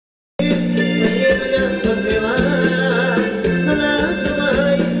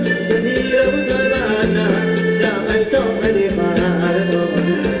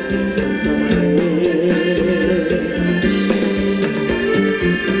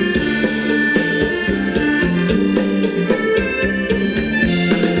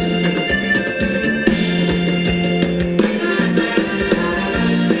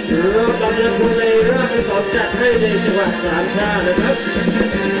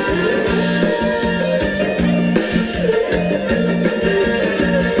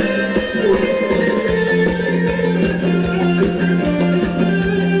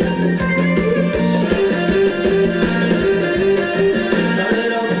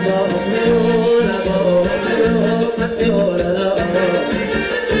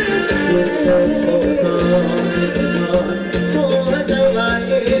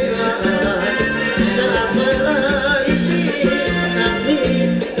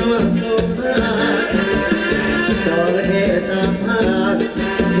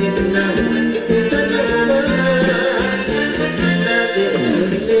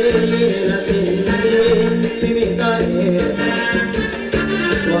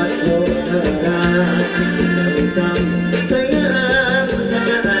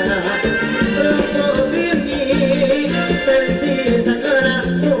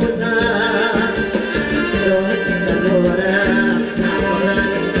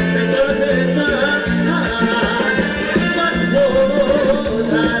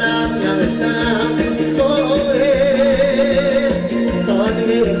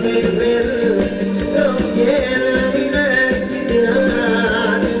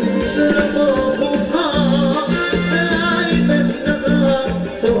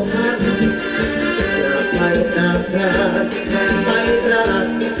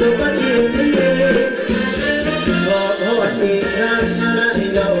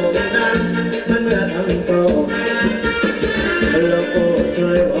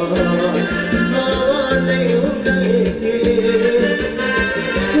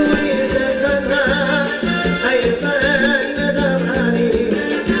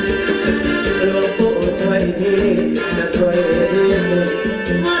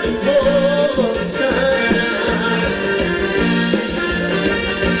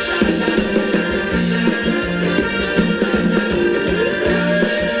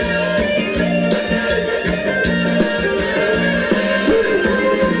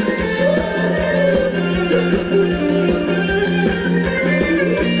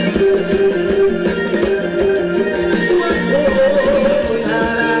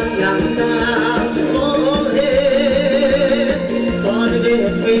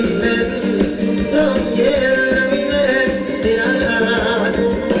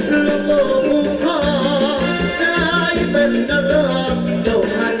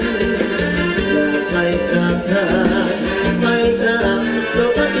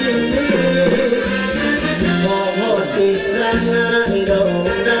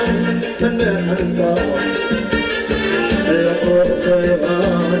อ่อ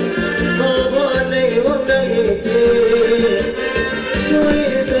นขอพรในวังได้ทีช่วย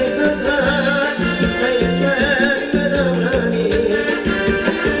เสกคาถาให้แฟนมาทำหน้านี้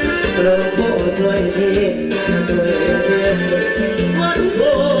หลวงพ่อช่วยทีช่วยเทียบวันโก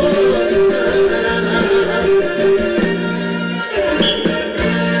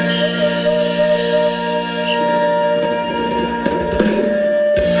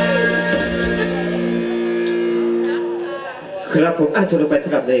ครับผมจบลงไปส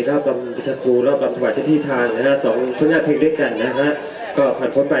ำหรับในรอบรำประชาครูรอบรำถวายเจ้าที่ทางนะฮะ2ผลงานเพลงด้วยกันนะฮะก็ผ่าน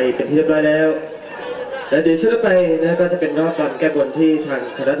พ้นไปเป็นที่เรียบร้อยแล้วเดี๋ยวช่วงไปนะก็จะเป็นรอบรำแก้บนที่ทาง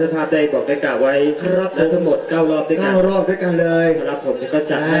คณะทาสได้บอกได้กล่าวไว้ครับทั้งหมด9 รอบด้วยกัน9 รอบด้วยกันเลยครับผมก็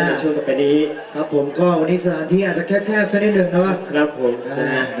จัดให้ในช่วงต่อไปนี้ครับผมก็วันนี้สถานที่อาจจะแคบๆสักนิดหนึ่งเนาะครับผม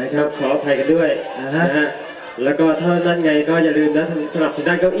นะครับขออภัยกันด้วยนะฮะแล้วก็ถ้านั่นไงก็อย่าลืมนะสำหรับทาง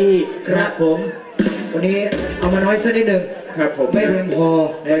ด้านเก้าอี้ครับผมวันนี้เอามาน้อยสักนิดหนึ่งครับผมไม่เพียงพอ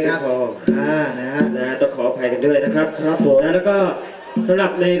นะครับนะต้องขออภัยกันด้วยนะครับครับผมแล้วก็สำหรั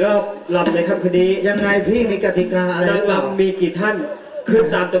บในรอบรำในค่ำคืนนี้ยังไงพี่มีกติกาอะไรนางรำมีกี่ท่านขึ้น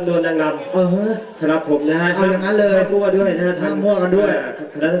ตามจำนวนนางรำครับผมนะฮะเอาอย่างนั้นเลยมั่วด้วยนะฮะทางมั่วกันด้วย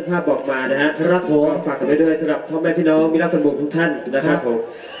คณะท่านบอกมานะฮะครับผมฝากกันไว้ด้วยสำหรับพ่อแม่พี่น้องมิตรรักแฟนบุญทุกท่านนะครับผม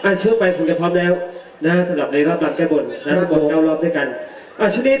ช่วงไปคงจะพร้อมแล้วนะสำหรับในรอบรำแก้บนนะทั้งหมด9 รอบด้วยกัน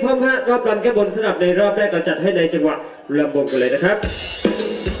ชุดนี้พร้อมฮะรอบรำแก้บนสำหรับในรอบแรกเราจัดให้ในจังหวะรำวงกันเลยนะครับ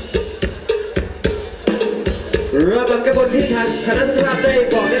รอบรำแก้บนที่ทางคณะทาสได้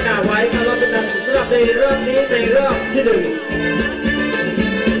บอกได้กล่าวไว้ครับว่าเป็นสำหรับในรอบนี้ในรอบที่1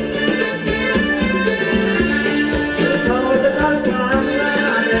เขาจะตั้งความหน้า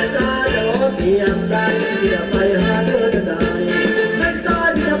แต่ตาจะร้อนเพียงใดจะไปหาเธอจะได้ไม่ตา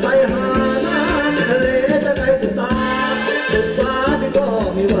จะไปหาน้ำทะเลจะไกลตุตาตุฟ้าพี่ก็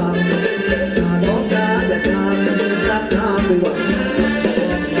มีหวังน้องจ๋าอย่าจางรักน้ำไม่หวัง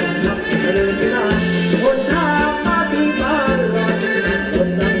นับเดินไม่ได้คนทางมาที่บ้านหลอนคน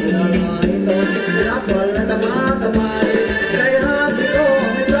ตั้งเวลาหลายตนรับวันและตะมาตะไมใจห้ามพี่ก็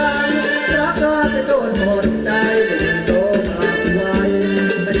ไม่กล้ารักก็จะโดนหมดใจเป็นโตมาไว้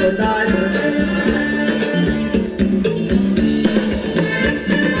ไม่จนได้เหมือน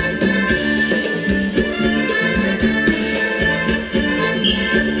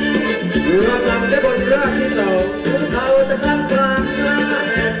รอบรำได้บนรอบที่2เขาจะตั้งกลางหน้า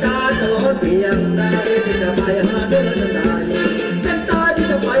แต่ตาจะร้อนเพียงใดที่จะไปหาเดินจะได้เป็นตาที่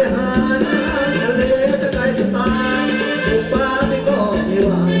จะไปหาทะเลจะไกลจะตามถูกฟ้าไม่ก็มีห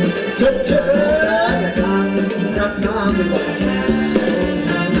วังเชิดเชิดอย่าทางรักน้ำไม่หวัง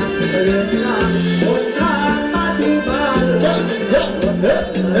นับเดินทางบนทางมาที่บ้านเชิดเชิดคนเดิน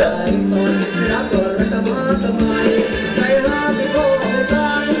ตนรักก่อนและตะมาตะไมใจห้ามไม่ก็ไม่กล้า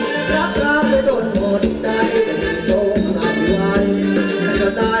รักเราไม่โดนหมดใจโตมาไว้ไม่จะ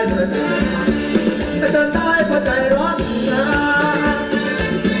ได้เมื่อไหร่ไม่จะได้เพราะใจร้อนนะ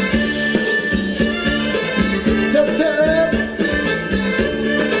เชิดเชิด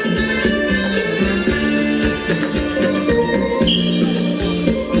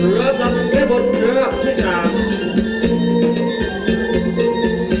รอบรำแก้บนรอบที่3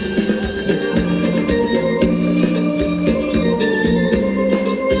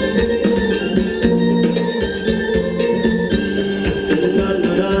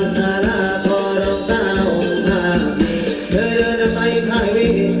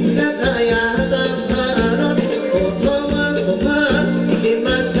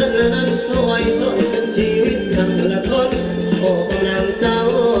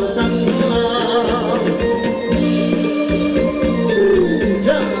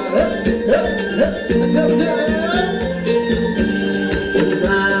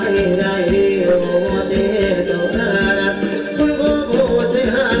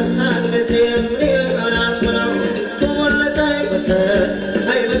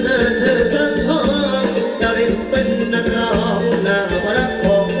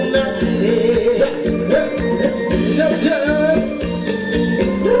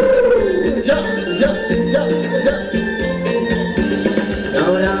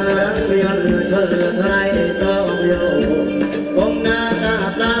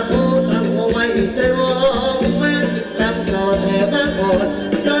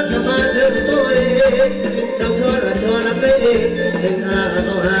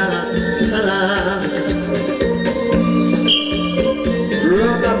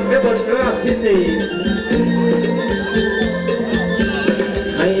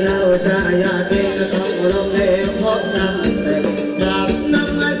ให้เราจะอยากเป็นต้องลงเลี้ยงพบน้ำแต่จากน้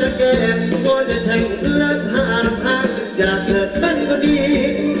ำอาจจะแก่ก็จะแช่งเลือดหาทางอยากเกิดเป็นก็ดี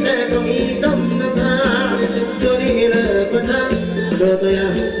แต่ก็มีต้องน้ำตาช่วงนี้เลิกมาช้า ดูตัวอย่า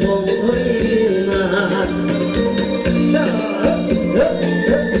งคงเฮ้ยมา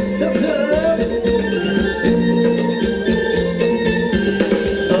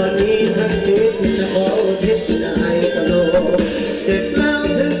ตอนนี้ทั้งชีวิตจะขออุทิศให้กับโลกเจ็บแล้ว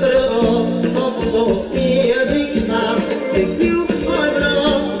ถึงกระโดดพบโลกมีทิ้งตามสิ่งผิวคอยรอ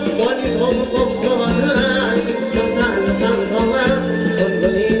วันนี้ผมขอหาช่างสร้างสร้างความรักคนค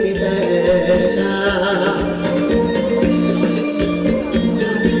นนี้มีแต่ตา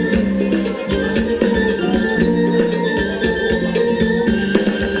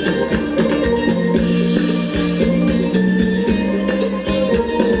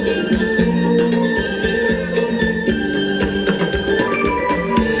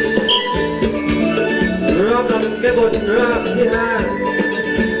แก้บนรอบที่5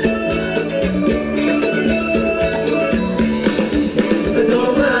โทร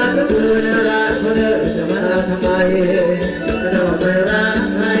มาทุกคืนรักคนเดิมจะมาทำไมจะไม่รัก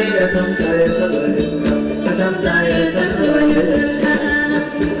ให้ทำใจเสมอจะทำใจเสมอ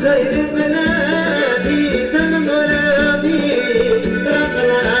เคยลืมไปแล้วที่ทั้งน้ำตัวเดิมพี่รักกัน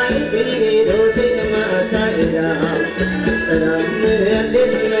หลายปีดูสิมาใจยาวจะดำเหมือนดิ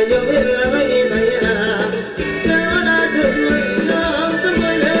นไม่ยอมเวลาไม่ยาก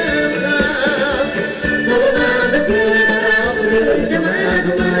จะมาท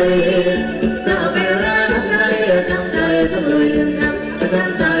ำไมจะไปรักใครทำใจสำรวยลืมคำจะท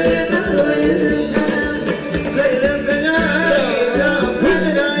ำใจสำรวยลืมคำเคยลืมกันไงชอบพูด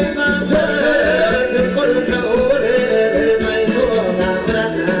ได้มาเธอถึงคนเขาเลยไม่ทั่วงามรั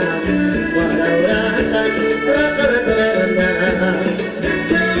กว่าเรารักกันรักกันจะได้บรรยายเ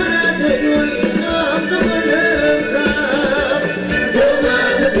ธอมาช่วยด้วยน้องต้องมาลืมคำเธอมา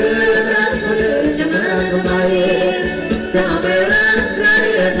ถ้าเธอรักคนอื่นจะมาทำไมจะไปรักใคร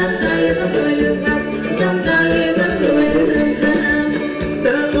ทำใจสำรวยลืมคำทำใจสำรวยลืมคำเธ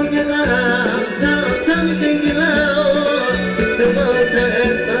อคงยังรักเธอทำจริงที่เราถึงเมื่อแส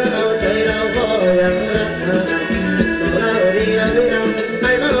นเฝ้าใจเราก็ยังรักเราดีเราใ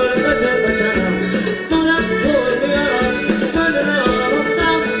ห้เมาแล้วก็เธอก็ช้ำต้องรักพูดไม่ออกก็จะรอต้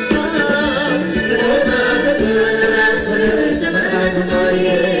องมาเธอมาถ้าเธอรักคนอื่นจะมาทำไม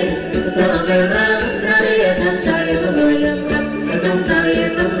จะไปรักใครทำใจสำรวยลืมคำทำใจ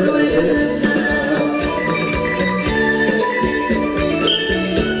สำรวยลืมคำ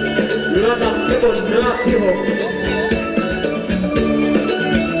รอบต่ำที่บนรอบที่6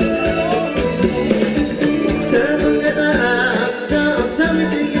เธอคงจะตามชอบท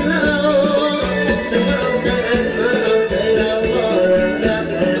ำจริงกับเราแต่ว่าแสนเฝ้าใจเราก็ยัง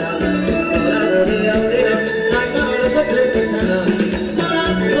รักเราเดียวให้เมาแล้วก็เธอก็ช้ำมารั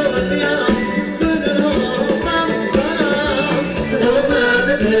กก็มันไม่เอาคือจะรอตั้งโทรมาจ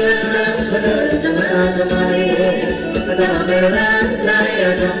ะเพื่อนคนเดินจะมาทำไมจะไม่รักใคร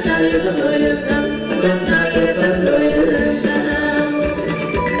ทำใจสำรวยลืมคำทำใจสำรวยลืมคำ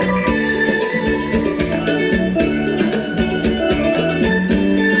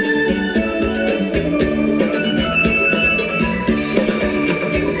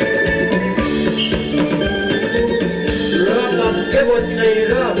รอบต่ำแก้บนใน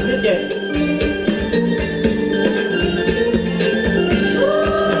รอบที่7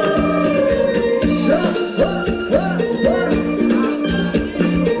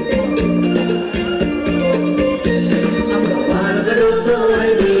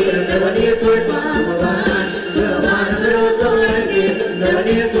สวยกว่าเมื่อวานเมื่อวานก็ดูสวยดีแต่วัน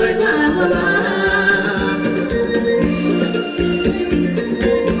นี้สวยกว่าเมื่อวาน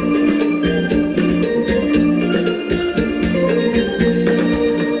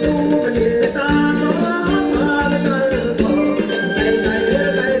ดูมันเห็นตาน้องพาไปกันเลยบอกใจ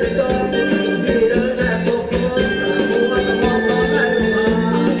ใจไปก่อนที่เดินแอบตกลงสามัวสมองร้อนได้มา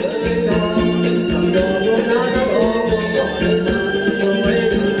เลยก่อนทำโดนโดนน้าน้ำออกมองก่อนเลยมาสวย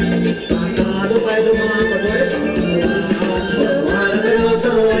ดูไปดูมาก็ด้วยเมื่อวานแล้วก็ดูส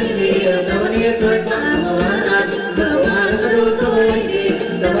วยดีแต่วันนี้สวยกว่าเมื่อวานเมื่อวานแล้วก็ดูสวยดี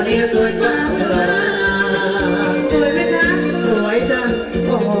แต่วันนี้สวยกว่าเมื่อวานสวยไหมจ๊ะสวยจังโ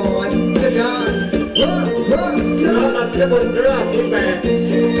อ้ยสุดยอดสำหรับจะบนรอบที่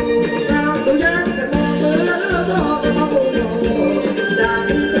8ดาวตัวยักษ์กันมองเมื่อแล้วก็ไปมาบุญดาว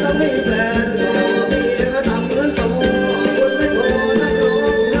นี้ก็ต้องมีแฟนหล่อมีก็ทำเหมือนโตคนไม่พอนักร้อ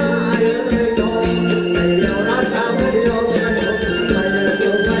งง่ายเลยจอไอเดียวรักตามไม่เดียวกันจบไปเดินจ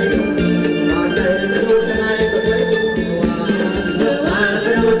บไปผ่านใจไม่รู้ยังไงก็ไม่รู้ว่าเมื่อวานแล้ว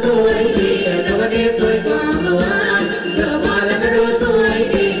ก็ดูสวยดีแต่วันนี้สวยกว่าเมื่อวานเมื่อวานแล้วก็ดูสวย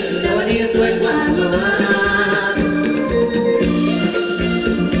ดีแต่วันนี้สวยกว่าเมื่อวาน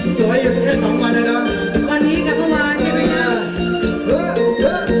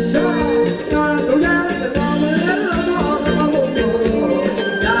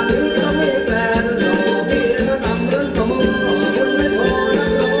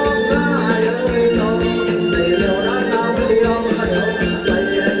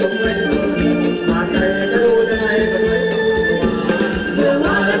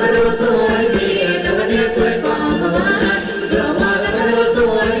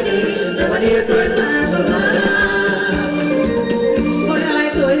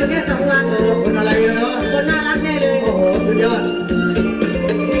อยู่แค่2 วันคนอะไรเนาะคนน่ารักแน่เลยโอ้โหสุดยอด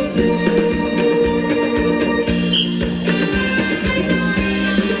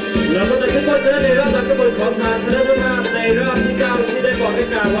เราก็จะขึ้นบนในรอบการกระบวนของทางคณะกรรมการในรอบที่ 9ที่ได้บอกได้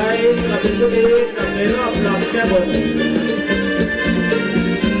กล่าวไว้สำหรับในช่วงนี้กับในรอบลำแก้บน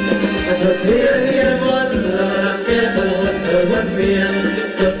จุดเทียนเวียนวนเรามาทำแก้บนวนเวียน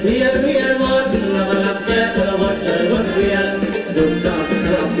จุดเทียนเวียนวนเรามาทำแก้บนวนเวียนดุจจากส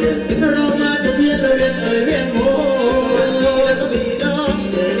ลับเปลี่ยนเรามาจุดเทียนเวียนเวียนโอ้แล้วก็มีน้อง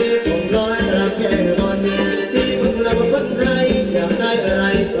ผมร้อยรำแก้บนที่มึงเราคนไทยอยากได้อะไร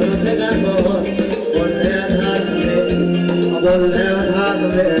ก็ใช้การบนแล้วท่าสำเร็จบนแล้วท่าส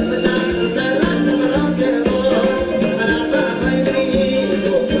ำเร็จประชาชนแสนรักมารำแก้บนขนาดบ้านไม่มีโล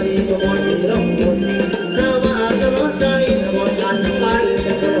กไม่ก็บนลงบนชาวบ้านก็ร้อนใจบนทันไปจ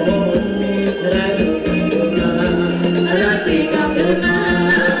ะโดนได้ได้ปีกับเดินมา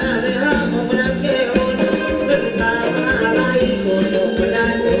ได้ห้ามของมันแก้บนเรื่องสาวอะไรโกโก้ไม่ได้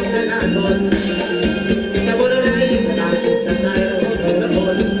โกชนะบนจะบนอะไรต่างจุดต่างใจเราเถิดบ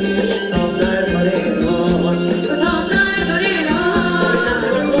นสอบได้ก็ได้นอนสอบได้ก็ได้นอนนั่ง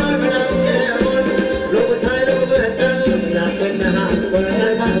บนร้อยไม่ได้แก้บนลูกชายลูกเหมือนกันอยากเป็นทหารคนใช้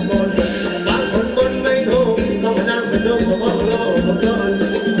บ้านบนบางคนบนไม่ถูกต้องมานั่งเป็นลูกของพ่อโลกของตน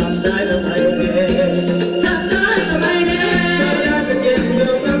ทำได้แล้วไม่เด้ทำได้ก็ไม่เด้ทำได้เป็นเย็นเดีย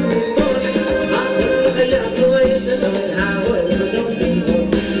วกับผิดต้นบางคนก็อยากช่วยจะต้องหาไว้ก็ต้องกินคน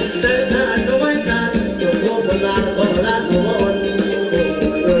เจอชาติก็ไว้สั่นจุดโลกบนลานก็ลานหัวบน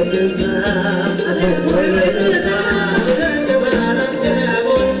โดยดื้อสาถูกโดยดื้อสาจะมาลังแก้บ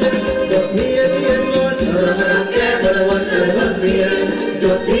นจดเทียนเวียนวนเรามาลังแก้บนวนเวียนจ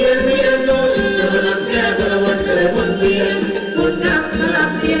ดเทียนเวียนวนเรามาลังแก้บนวนเวียนบุญนักสลั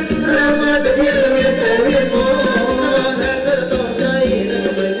บเวียนเรามาจะเทียนเวียนเวียนโมเราแทนก็จะต้องใจจะ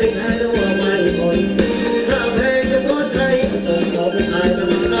ไม่ติดให้เราไม่คนถ้าแพงจะก้อนใครส่งเขาไปขายน้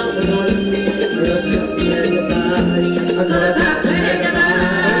ำน้ำมันนนเราเสียเพียงจะตายเอาโทรศัพท์ให้จะตา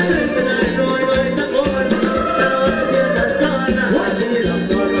ยจะได้รวยไว้สักคนชาวเสียสัญชาติวันนี้หลับ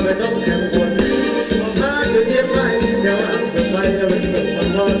นอนมาไม่ต้องแข่งคนพาอยู่เทียบไปเดี๋ยวเอาไปเราไม่ต้อง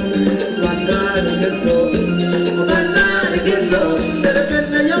ทนวันหน้าจะขึ้นโลกวันหน้าจะขึ้นโลกจะเป็น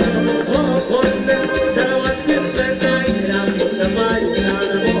นายกของพ่อคนชาววันที่เป็นใจดำสุดจะไม่ดาว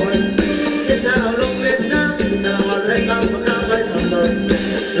จะบนที่ชาวลงเล่นน้ำชาววันไรตั้งมาข้ามไปสำเร็จ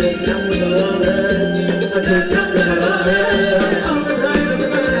ลงน้ำมือเราเลยถ้าถูกจับก็ร้องเลยเอากระไรก็ไม่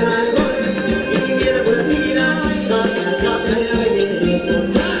ได้หลายคนมีเมียเบื่อมีน้ำชอบชอบให้เราไม่มีคน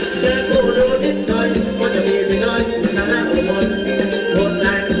ชอบแค่ผู้ดูนิดหน่อยว่าจะมีไม่น้อยสาระของคนโหดไ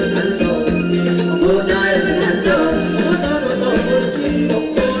ด้ก็ทันโตโหดได้ก็ทันโตโตคนกินตก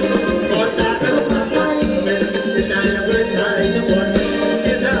คนก่อนจากแล้วฝากไว้เป็นใจเราเพื่อนชายทุกคน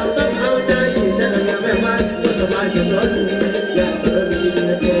ที่เราต้องเอาใจจะทำงานแม่บ้านก็สบายจนล้นอยากเพิ่มมีเงิ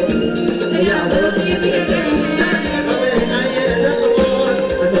นเก่งอยากเพิ่มมีเงินเก่งก็ไม่ใช่นักบอล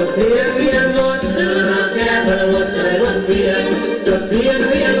จุดเทียนเวียนวนเราแก้บนวนอะไรวนเวียนจุดเทียน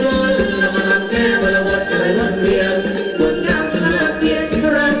เวียนวนเรามาทำแก้บนวนอะไรวนเวียนบนน้ำสลับเวียน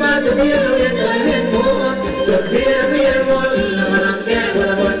เรามาจุดเทียนเวียนเวียนวนจุดเทียนเวียนวนเรามาทำแก้บ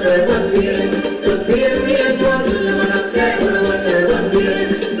นวนอะไรวนเวียนจุดเทียนเวียนวนเรามาทำแก้บนวนอะไรวนเวียน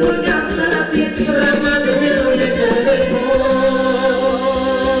บนน้ำสลับเวียนเรามาจุดเทียนเวียนเวียนวน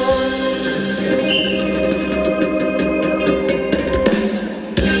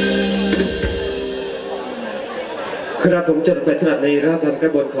ครับผมจะไปสนับในรอบลำแก้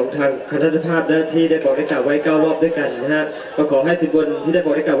บนของทางคณะภาพนะที่ได้บอกได้กล่าวไว้9 รอบด้วยกันนะฮะก็ขอให้สินบนที่ได้บ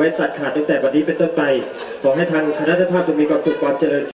อกได้กล่าวไว้ตัดขาดตั้งแต่วันนี้เป็นต้นไปขอให้ทางคณะภาพจะมีความสุขความเจริญ